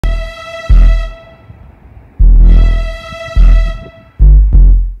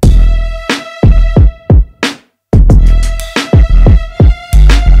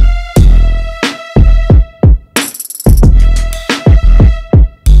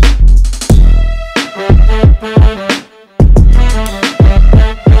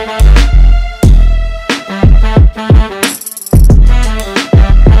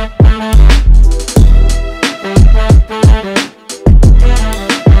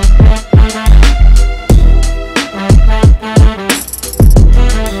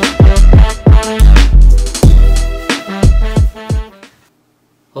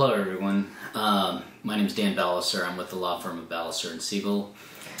Ballecer. I'm with the law firm of Ballecer and Segal.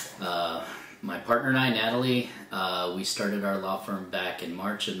 My partner and I, Natalie, we started our law firm back in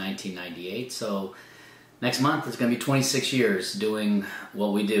March of 1998. So next month it's going to be 26 years doing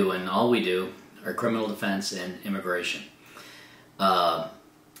what we do, and all we do are criminal defense and immigration.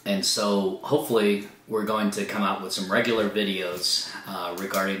 And so hopefully we're going to come out with some regular videos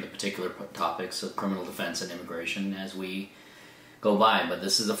regarding the particular topics of criminal defense and immigration as we go by. But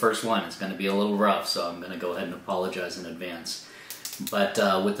this is the first one. It's going to be a little rough, so I'm going to go ahead and apologize in advance. But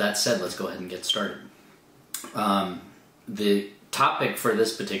with that said, let's go ahead and get started. The topic for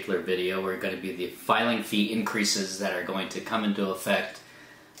this particular video are going to be the filing fee increases that are going to come into effect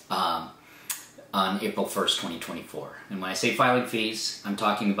on April 1st, 2024. And when I say filing fees, I'm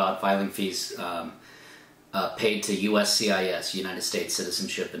talking about filing fees paid to USCIS, United States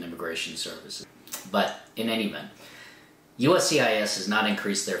Citizenship and Immigration Services. But in any event, USCIS has not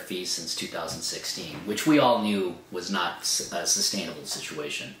increased their fees since 2016, which we all knew was not a sustainable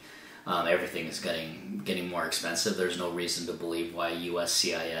situation. Everything is getting more expensive. There's no reason to believe why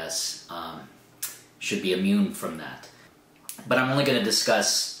USCIS should be immune from that. But I'm only going to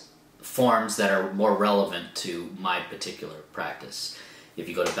discuss forms that are more relevant to my particular practice. If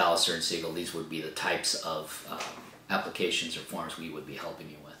you go to Ballecer and Segal, these would be the types of applications or forms we would be helping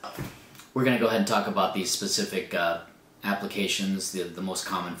you with. We're going to go ahead and talk about these specific applications, the most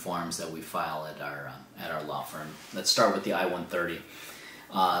common forms that we file at our law firm. Let's start with the I-130.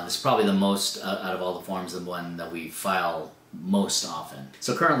 This is probably the most, out of all the forms, the one that we file most often.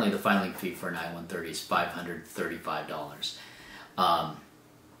 So currently the filing fee for an I-130 is $535.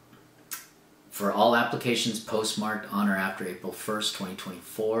 For all applications postmarked on or after April 1st,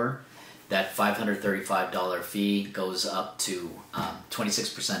 2024, that $535 fee goes up to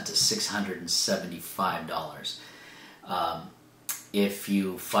 26% to $675. If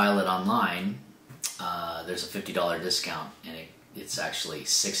you file it online, there's a $50 discount, and it's actually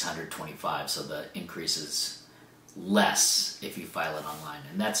 $625, so the increase is less if you file it online.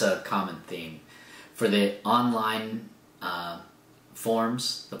 And that's a common theme. For the online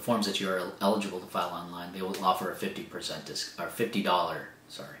forms, the forms that you're eligible to file online, they will offer a $50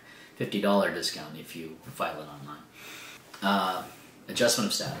 discount if you file it online. Adjustment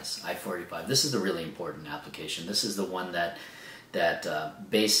of status, I-45. This is the really important application. This is the one that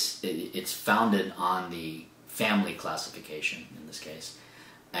it's founded on the family classification in this case,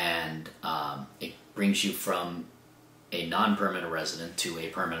 and it brings you from a non-permanent resident to a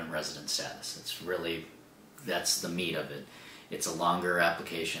permanent resident status. That's the meat of it. It's a longer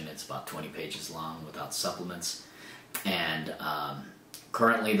application. It's about 20 pages long without supplements, and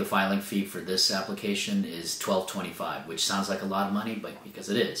currently the filing fee for this application is $12.25, which sounds like a lot of money, but because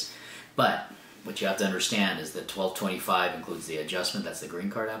it is. But what you have to understand is that $12.25 includes the adjustment, that's the green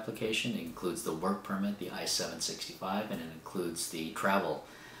card application, it includes the work permit, the I-765, and it includes the travel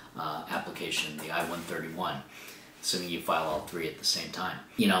application, the I-131, assuming you file all three at the same time.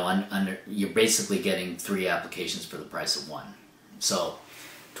 You know, you're basically getting three applications for the price of one. So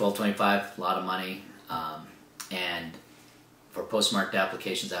 $12.25, a lot of money, and for postmarked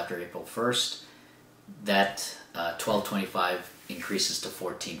applications after April 1st, that $12.25 increases to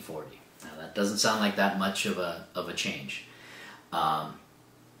 $14.40. Now that doesn't sound like that much of a change,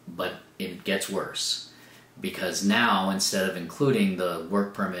 but it gets worse, because now instead of including the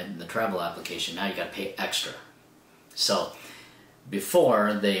work permit and the travel application, now you got to pay extra. So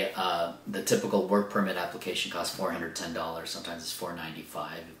before, the typical work permit application costs $410. Sometimes it's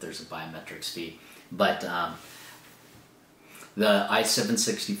 $495 if there's a biometrics fee. But the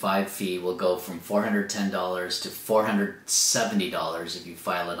I-765 fee will go from $410 to $470 if you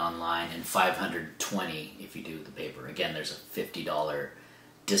file it online, and $520 if you do the paper. Again, there's a $50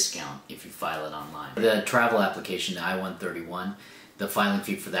 discount if you file it online. The travel application, the I-131, the filing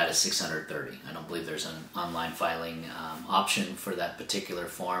fee for that is $630. I don't believe there's an online filing option for that particular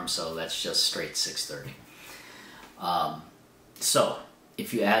form, so that's just straight $630. So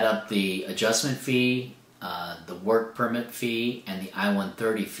if you add up the adjustment fee, the work permit fee, and the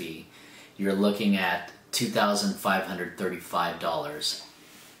I-130 fee, you're looking at $2,535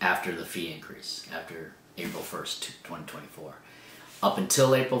 after the fee increase, after April 1st, 2024. Up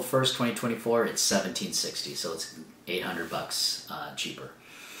until April 1st, 2024, it's $1,760, so it's $800 cheaper,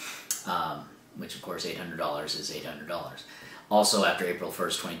 which of course $800 is $800. Also, after April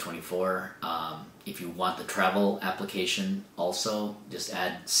 1st, 2024, if you want the travel application also, just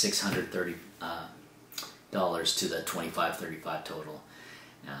add $630 to the $2,535 total.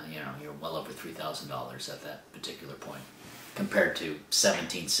 You know, you're well over $3,000 at that particular point, compared to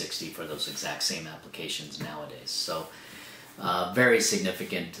 $1,760 for those exact same applications nowadays. So very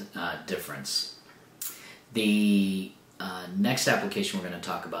significant difference. The next application we're going to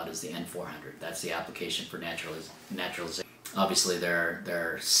talk about is the N400. That's the application for naturalization. Obviously, there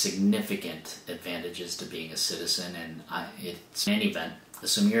are significant advantages to being a citizen, and it's in any event,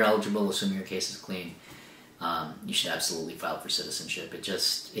 assuming you're eligible, assuming your case is clean, you should absolutely file for citizenship.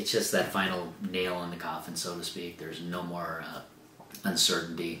 It's just that final nail in the coffin, so to speak. There's no more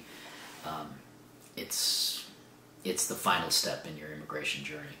uncertainty. It's the final step in your immigration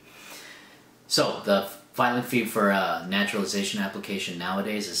journey. So the filing fee for a naturalization application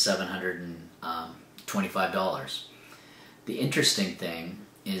nowadays is $725. The interesting thing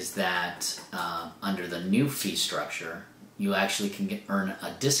is that under the new fee structure, you actually can earn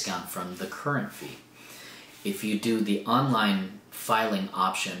a discount from the current fee. If you do the online filing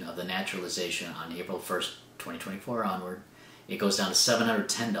option of the naturalization on April 1st, 2024 onward, it goes down to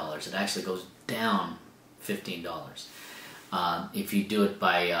 $710. It actually goes down $15. If you do it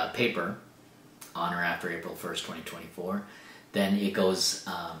by paper on or after April 1st, 2024, then it goes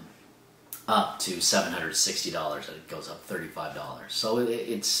up to $760. It goes up $35. So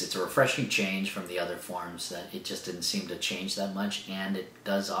it's a refreshing change from the other forms that it just didn't seem to change that much, and it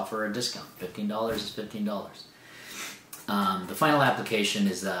does offer a discount. $15 is $15. The final application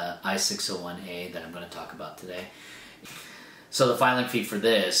is the I-601A that I'm going to talk about today. So the filing fee for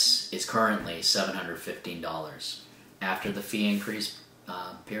this is currently $715. After the fee increase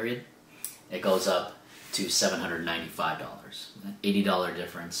period, it goes up to $795. $80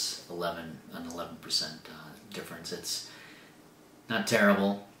 difference, an 11% difference. It's not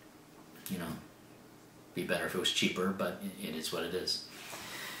terrible. You know, be better if it was cheaper, but it is what it is.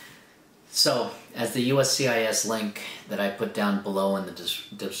 So, as the USCIS link that I put down below in the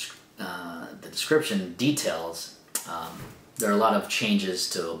description details, there are a lot of changes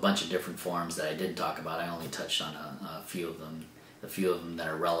to a bunch of different forms that I didn't talk about. I only touched on a few of them. A few of them that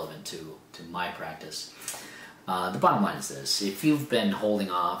are relevant to my practice. The bottom line is this: if you've been holding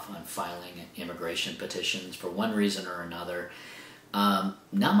off on filing immigration petitions for one reason or another, now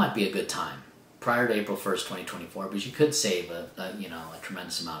might be a good time prior to April 1st, 2024, because you could save a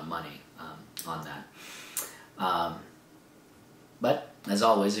tremendous amount of money on that. But as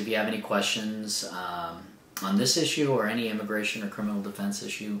always, if you have any questions on this issue or any immigration or criminal defense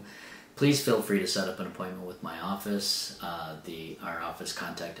issue, please feel free to set up an appointment with my office. Our office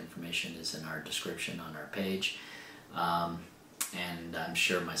contact information is in our description on our page. And I'm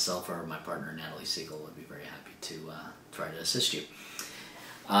sure myself or my partner Natalie Segal would be very happy to try to assist you.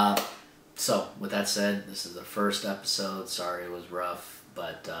 So with that said, this is the first episode. Sorry it was rough,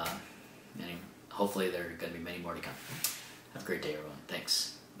 but hopefully there are going to be many more to come. Have a great day, everyone.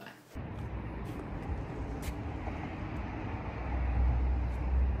 Thanks.